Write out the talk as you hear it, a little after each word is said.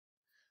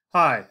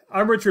Hi,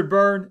 I'm Richard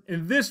Byrne.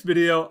 In this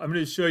video, I'm going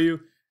to show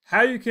you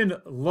how you can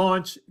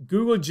launch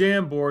Google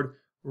Jamboard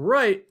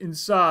right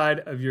inside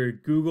of your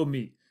Google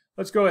Meet.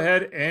 Let's go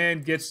ahead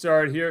and get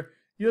started here.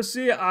 You'll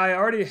see I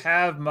already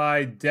have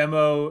my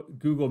demo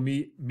Google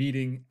Meet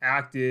meeting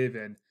active,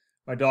 and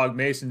my dog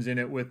Mason's in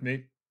it with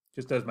me,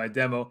 just as my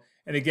demo.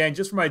 And again,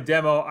 just for my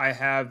demo, I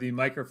have the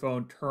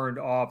microphone turned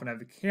off and I have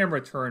the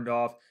camera turned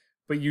off,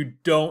 but you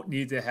don't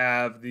need to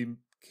have the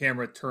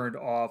camera turned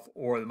off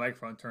or the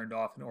microphone turned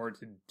off in order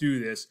to do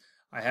this.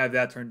 I have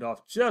that turned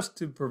off just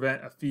to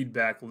prevent a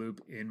feedback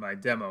loop in my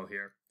demo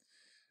here.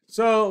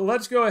 So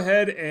let's go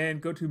ahead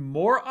and go to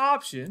More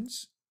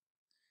Options.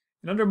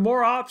 And under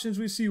More Options,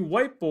 we see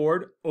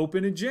Whiteboard,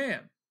 Open a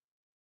Jam.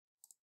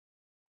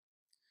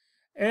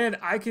 And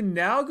I can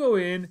now go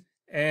in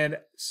and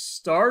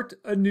start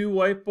a new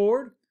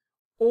whiteboard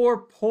or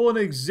pull an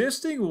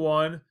existing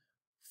one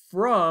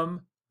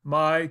from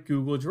my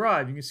Google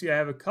Drive. You can see I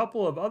have a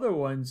couple of other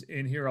ones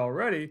in here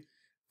already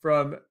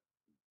from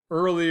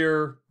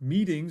earlier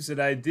meetings that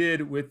I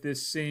did with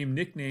this same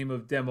nickname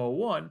of Demo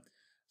 1.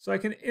 So I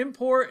can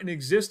import an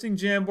existing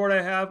Jamboard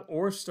I have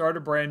or start a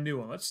brand new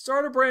one. Let's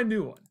start a brand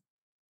new one.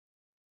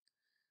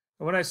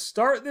 And when I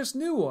start this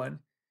new one,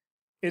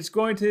 it's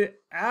going to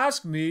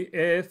ask me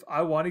if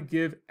I want to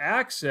give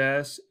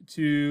access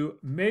to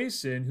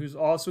Mason, who's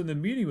also in the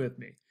meeting with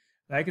me.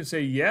 And I can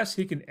say yes,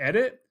 he can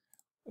edit,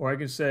 or I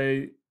can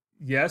say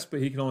yes, but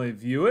he can only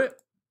view it.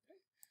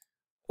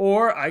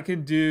 Or I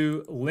can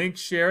do link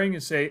sharing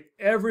and say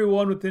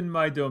everyone within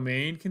my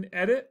domain can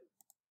edit.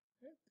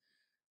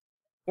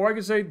 Or I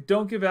can say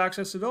don't give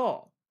access at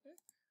all.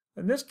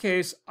 In this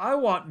case, I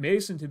want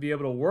Mason to be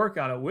able to work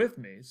on it with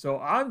me. So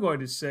I'm going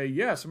to say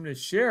yes, I'm going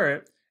to share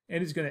it, and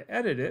he's going to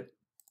edit it.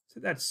 So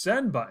that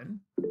send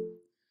button.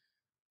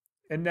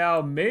 And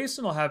now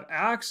Mason will have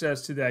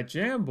access to that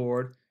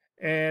Jamboard,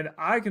 and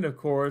I can, of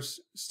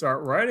course,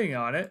 start writing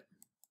on it.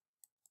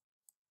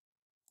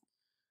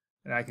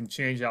 And I can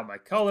change out my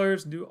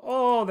colors and do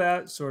all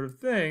that sort of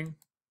thing.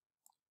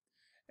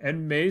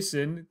 And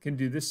Mason can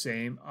do the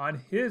same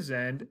on his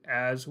end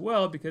as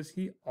well, because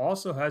he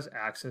also has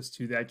access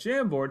to that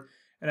Jamboard.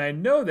 And I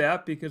know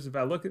that because if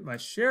I look at my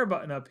share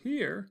button up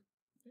here,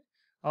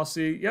 I'll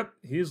see, yep,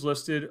 he's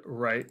listed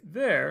right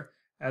there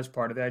as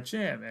part of that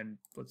jam. And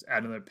let's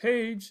add another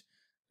page.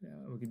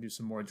 We can do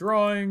some more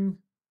drawing,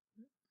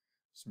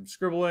 some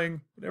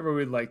scribbling, whatever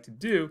we'd like to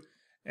do.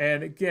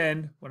 And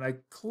again, when I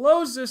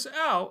close this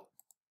out,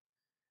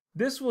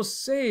 this will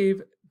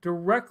save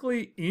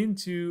directly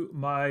into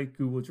my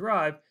Google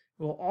Drive.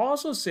 It will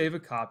also save a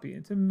copy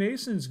into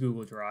Mason's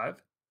Google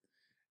Drive.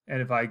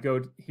 And if I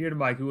go here to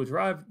my Google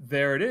Drive,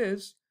 there it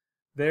is.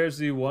 There's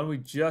the one we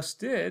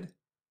just did.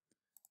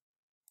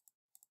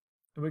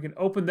 And we can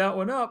open that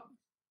one up.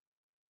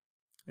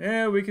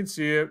 And we can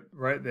see it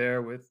right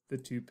there with the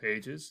 2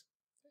 pages.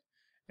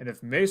 And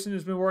if Mason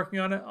has been working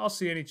on it, I'll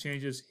see any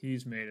changes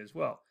he's made as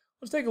well.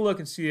 Let's take a look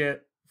and see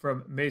it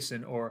from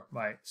Mason, or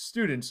my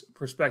student's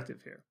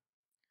perspective here.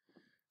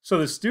 So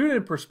the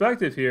student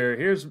perspective here,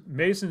 here's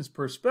Mason's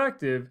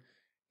perspective.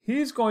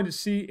 He's going to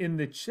see in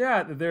the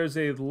chat that there's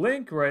a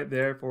link right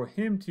there for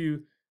him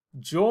to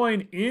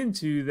join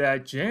into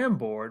that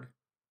Jamboard.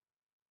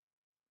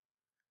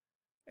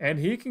 And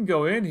he can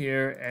go in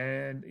here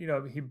and,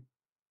 he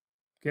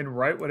can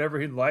write whatever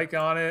he'd like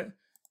on it.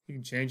 He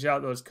can change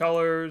out those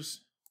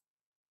colors,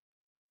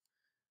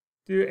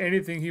 do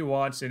anything he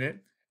wants in it.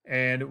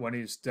 And when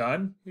he's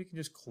done, he can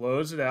just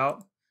close it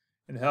out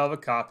and have a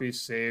copy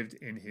saved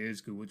in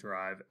his Google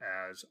Drive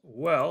as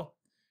well.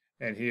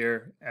 And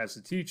here, as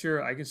the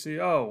teacher, I can see,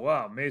 oh,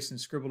 wow, Mason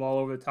scribbled all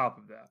over the top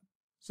of that.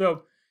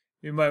 So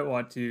you might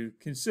want to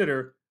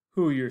consider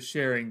who you're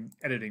sharing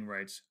editing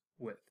rights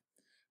with.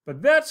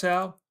 But that's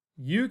how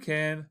you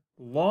can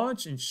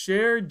launch and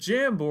share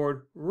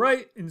Jamboard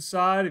right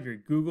inside of your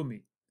Google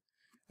Meet.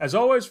 As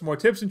always, for more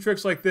tips and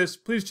tricks like this,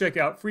 please check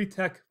out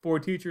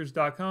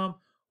freetechforteachers.com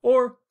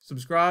or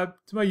subscribe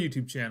to my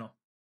YouTube channel.